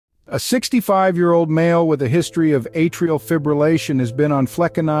A 65-year-old male with a history of atrial fibrillation has been on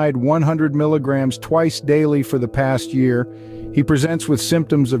Flecainide 100 milligrams twice daily for the past year. He presents with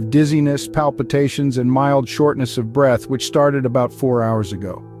symptoms of dizziness, palpitations, and mild shortness of breath, which started about 4 hours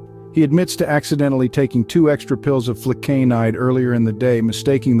ago. He admits to accidentally taking 2 extra pills of Flecainide earlier in the day,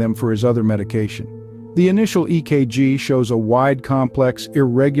 mistaking them for his other medication. The initial EKG shows a wide, complex,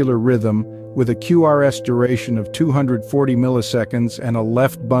 irregular rhythm with a QRS duration of 240 milliseconds and a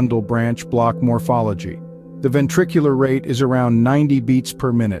left bundle branch block morphology. The ventricular rate is around 90 beats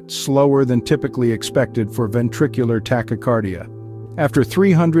per minute, slower than typically expected for ventricular tachycardia. After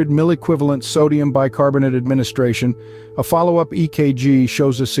 300 milliequivalent sodium bicarbonate administration, a follow-up EKG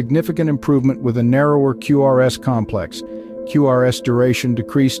shows a significant improvement with a narrower QRS complex. QRS duration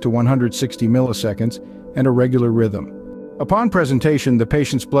decreased to 160 milliseconds and a regular rhythm. Upon presentation, the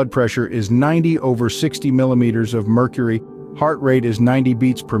patient's blood pressure is 90/60 millimeters of mercury, heart rate is 90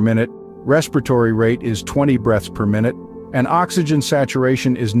 beats per minute, respiratory rate is 20 breaths per minute, and oxygen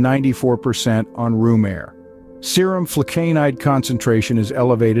saturation is 94% on room air. Serum Flecainide concentration is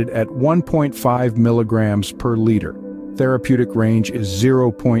elevated at 1.5 milligrams per liter. Therapeutic range is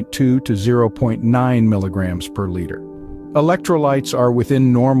 0.2 to 0.9 milligrams per liter. Electrolytes are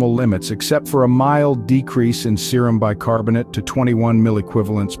within normal limits except for a mild decrease in serum bicarbonate to 21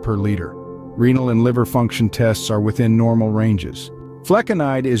 milliequivalents per liter. Renal and liver function tests are within normal ranges.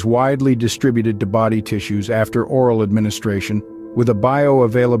 Flecainide is widely distributed to body tissues after oral administration, with a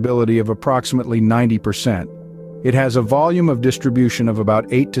bioavailability of approximately 90%. It has a volume of distribution of about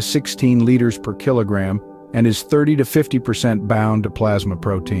 8 to 16 liters per kilogram and is 30 to 50% bound to plasma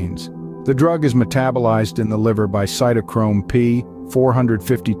proteins. The drug is metabolized in the liver by cytochrome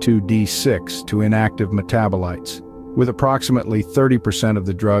P452D6 to inactive metabolites, with approximately 30% of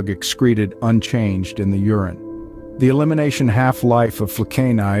the drug excreted unchanged in the urine. The elimination half-life of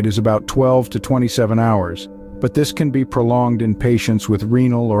Flecainide is about 12 to 27 hours, but this can be prolonged in patients with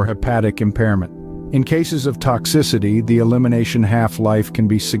renal or hepatic impairment. In cases of toxicity, the elimination half-life can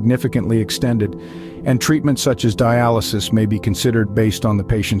be significantly extended, and treatments such as dialysis may be considered based on the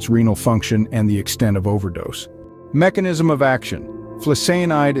patient's renal function and the extent of overdose. Mechanism of action.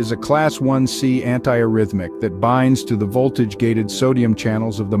 Flecainide is a Class 1C antiarrhythmic that binds to the voltage-gated sodium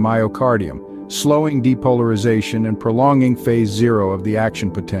channels of the myocardium, slowing depolarization and prolonging phase 0 of the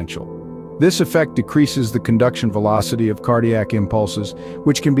action potential. This effect decreases the conduction velocity of cardiac impulses,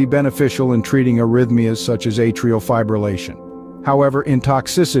 which can be beneficial in treating arrhythmias such as atrial fibrillation. However, in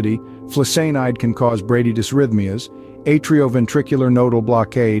toxicity, Flecainide can cause bradydysrhythmias, atrioventricular nodal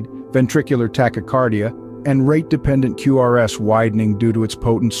blockade, ventricular tachycardia, and rate-dependent QRS widening due to its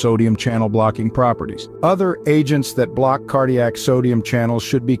potent sodium channel blocking properties. Other agents that block cardiac sodium channels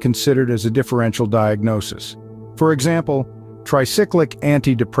should be considered as a differential diagnosis. For example, tricyclic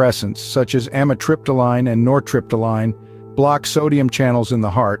antidepressants such as amitriptyline and nortriptyline block sodium channels in the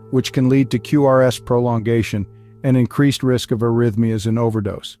heart, which can lead to QRS prolongation and increased risk of arrhythmias and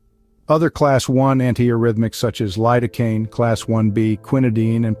overdose. Other Class 1 antiarrhythmics such as lidocaine, Class 1B,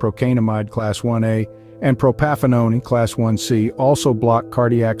 quinidine, and procainamide, Class 1A, and propafenone, Class 1C, also block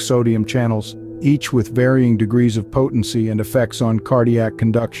cardiac sodium channels, each with varying degrees of potency and effects on cardiac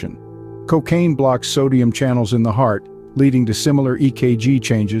conduction. Cocaine blocks sodium channels in the heart, leading to similar EKG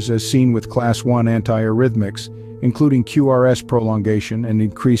changes as seen with Class 1 antiarrhythmics, including QRS prolongation and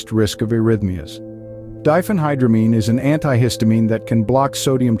increased risk of arrhythmias. Diphenhydramine is an antihistamine that can block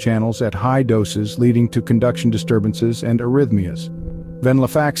sodium channels at high doses, leading to conduction disturbances and arrhythmias.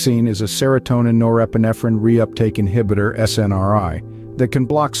 Venlafaxine is a serotonin norepinephrine reuptake inhibitor, SNRI, that can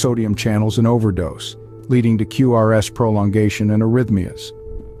block sodium channels in overdose, leading to QRS prolongation and arrhythmias.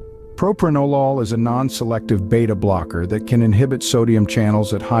 Propranolol is a non-selective beta blocker that can inhibit sodium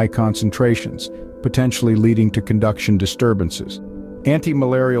channels at high concentrations, potentially leading to conduction disturbances.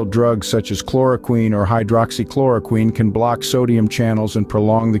 Antimalarial drugs such as chloroquine or hydroxychloroquine can block sodium channels and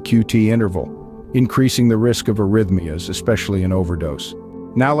prolong the QT interval, increasing the risk of arrhythmias, especially in overdose.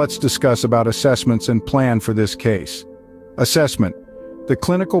 Now let's discuss about assessments and plan for this case. Assessment. The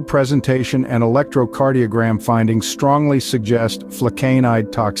clinical presentation and electrocardiogram findings strongly suggest Flecainide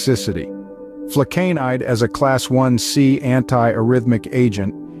toxicity. Flecainide, as a Class 1C antiarrhythmic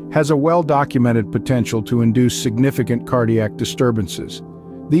agent, has a well-documented potential to induce significant cardiac disturbances.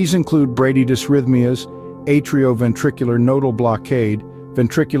 These include bradydysrhythmias, atrioventricular nodal blockade,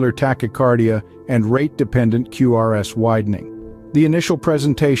 ventricular tachycardia, and rate-dependent QRS widening. The initial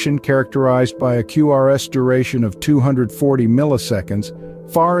presentation, characterized by a QRS duration of 240 milliseconds,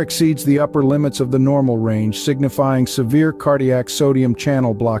 far exceeds the upper limits of the normal range, signifying severe cardiac sodium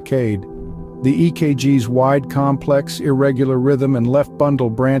channel blockade. The EKG's wide complex, irregular rhythm and left bundle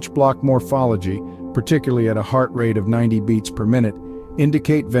branch block morphology, particularly at a heart rate of 90 beats per minute,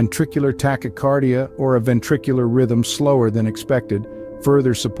 indicate ventricular tachycardia or a ventricular rhythm slower than expected,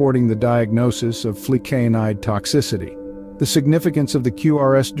 further supporting the diagnosis of Flecainide toxicity. The significance of the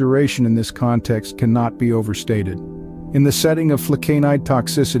QRS duration in this context cannot be overstated. In the setting of Flecainide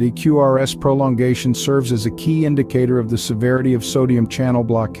toxicity, QRS prolongation serves as a key indicator of the severity of sodium channel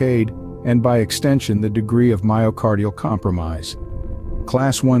blockade and, by extension, the degree of myocardial compromise.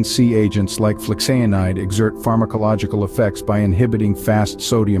 Class 1C agents like Flecainide exert pharmacological effects by inhibiting fast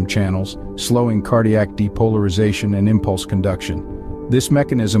sodium channels, slowing cardiac depolarization and impulse conduction. This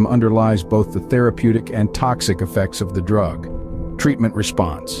mechanism underlies both the therapeutic and toxic effects of the drug. Treatment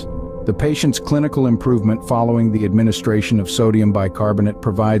response. The patient's clinical improvement following the administration of sodium bicarbonate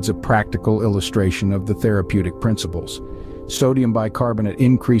provides a practical illustration of the therapeutic principles. Sodium bicarbonate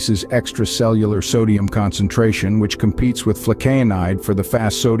increases extracellular sodium concentration, which competes with Flecainide for the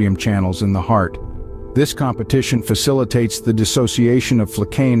fast sodium channels in the heart. This competition facilitates the dissociation of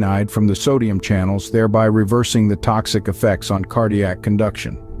Flecainide from the sodium channels, thereby reversing the toxic effects on cardiac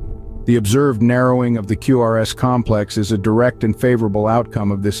conduction. The observed narrowing of the QRS complex is a direct and favorable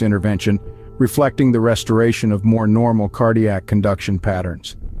outcome of this intervention, reflecting the restoration of more normal cardiac conduction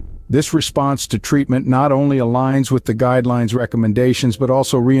patterns. This response to treatment not only aligns with the guidelines' recommendations but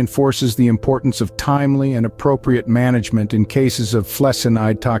also reinforces the importance of timely and appropriate management in cases of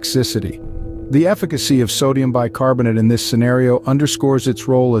Flecainide toxicity. The efficacy of sodium bicarbonate in this scenario underscores its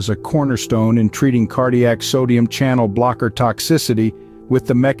role as a cornerstone in treating cardiac sodium channel blocker toxicity, with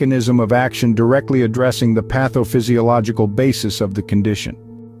the mechanism of action directly addressing the pathophysiological basis of the condition.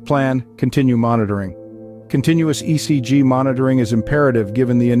 Plan, continue monitoring. Continuous ECG monitoring is imperative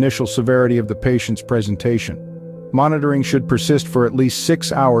given the initial severity of the patient's presentation. Monitoring should persist for at least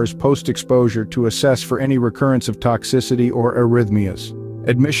 6 hours post-exposure to assess for any recurrence of toxicity or arrhythmias.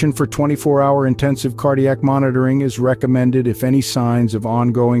 Admission for 24-hour intensive cardiac monitoring is recommended if any signs of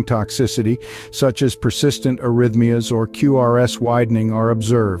ongoing toxicity, such as persistent arrhythmias or QRS widening, are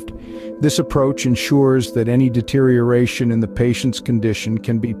observed. This approach ensures that any deterioration in the patient's condition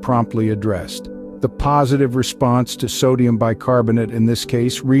can be promptly addressed. The positive response to sodium bicarbonate in this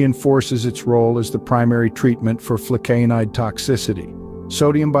case reinforces its role as the primary treatment for Flecainide toxicity.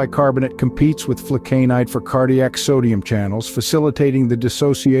 Sodium bicarbonate competes with Flecainide for cardiac sodium channels, facilitating the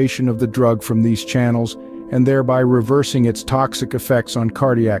dissociation of the drug from these channels and thereby reversing its toxic effects on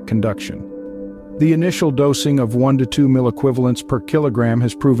cardiac conduction. The initial dosing of 1 to 2 milliequivalents per kilogram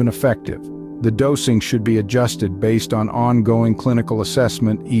has proven effective. The dosing should be adjusted based on ongoing clinical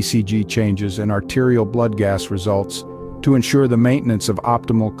assessment, ECG changes, and arterial blood gas results to ensure the maintenance of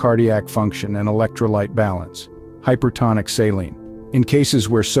optimal cardiac function and electrolyte balance. Hypertonic saline. In cases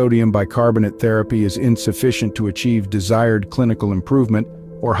where sodium bicarbonate therapy is insufficient to achieve desired clinical improvement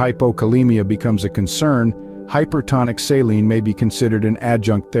or hypokalemia becomes a concern, hypertonic saline may be considered an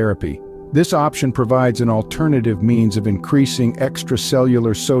adjunct therapy. This option provides an alternative means of increasing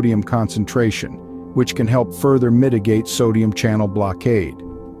extracellular sodium concentration, which can help further mitigate sodium channel blockade.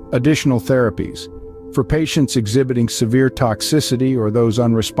 Additional therapies. For patients exhibiting severe toxicity or those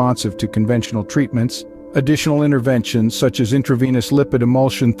unresponsive to conventional treatments, additional interventions such as intravenous lipid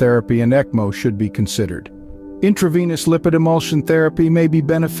emulsion therapy and ECMO should be considered. Intravenous lipid emulsion therapy may be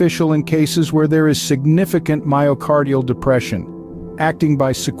beneficial in cases where there is significant myocardial depression, acting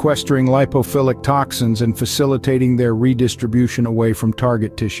by sequestering lipophilic toxins and facilitating their redistribution away from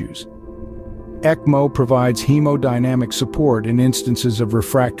target tissues. ECMO provides hemodynamic support in instances of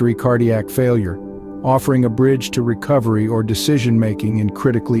refractory cardiac failure, offering a bridge to recovery or decision-making in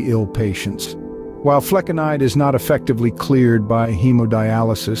critically ill patients. While Flecainide is not effectively cleared by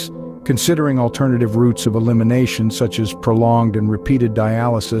hemodialysis, considering alternative routes of elimination such as prolonged and repeated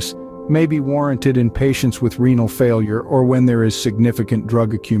dialysis may be warranted in patients with renal failure or when there is significant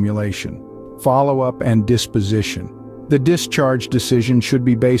drug accumulation. Follow-up and disposition. The discharge decision should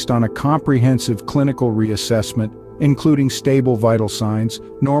be based on a comprehensive clinical reassessment, including stable vital signs,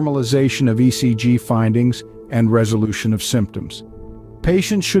 normalization of ECG findings, and resolution of symptoms.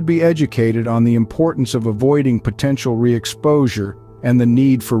 Patients should be educated on the importance of avoiding potential re-exposure and the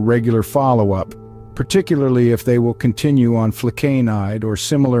need for regular follow-up, particularly if they will continue on Flecainide or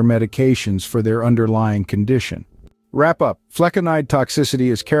similar medications for their underlying condition. Wrap up. Flecainide toxicity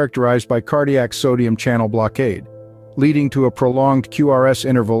is characterized by cardiac sodium channel blockade, leading to a prolonged QRS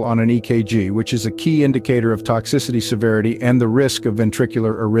interval on an EKG, which is a key indicator of toxicity severity and the risk of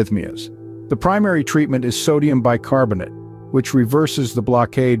ventricular arrhythmias. The primary treatment is sodium bicarbonate, which reverses the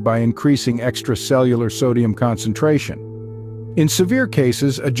blockade by increasing extracellular sodium concentration. In severe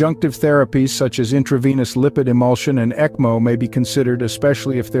cases, adjunctive therapies such as intravenous lipid emulsion and ECMO may be considered,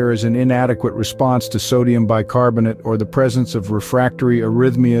 especially if there is an inadequate response to sodium bicarbonate or the presence of refractory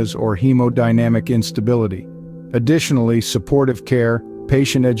arrhythmias or hemodynamic instability. Additionally, supportive care,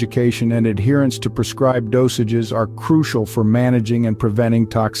 patient education, and adherence to prescribed dosages are crucial for managing and preventing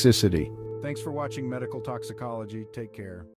toxicity. Thanks for watching Medical Toxicology. Take care.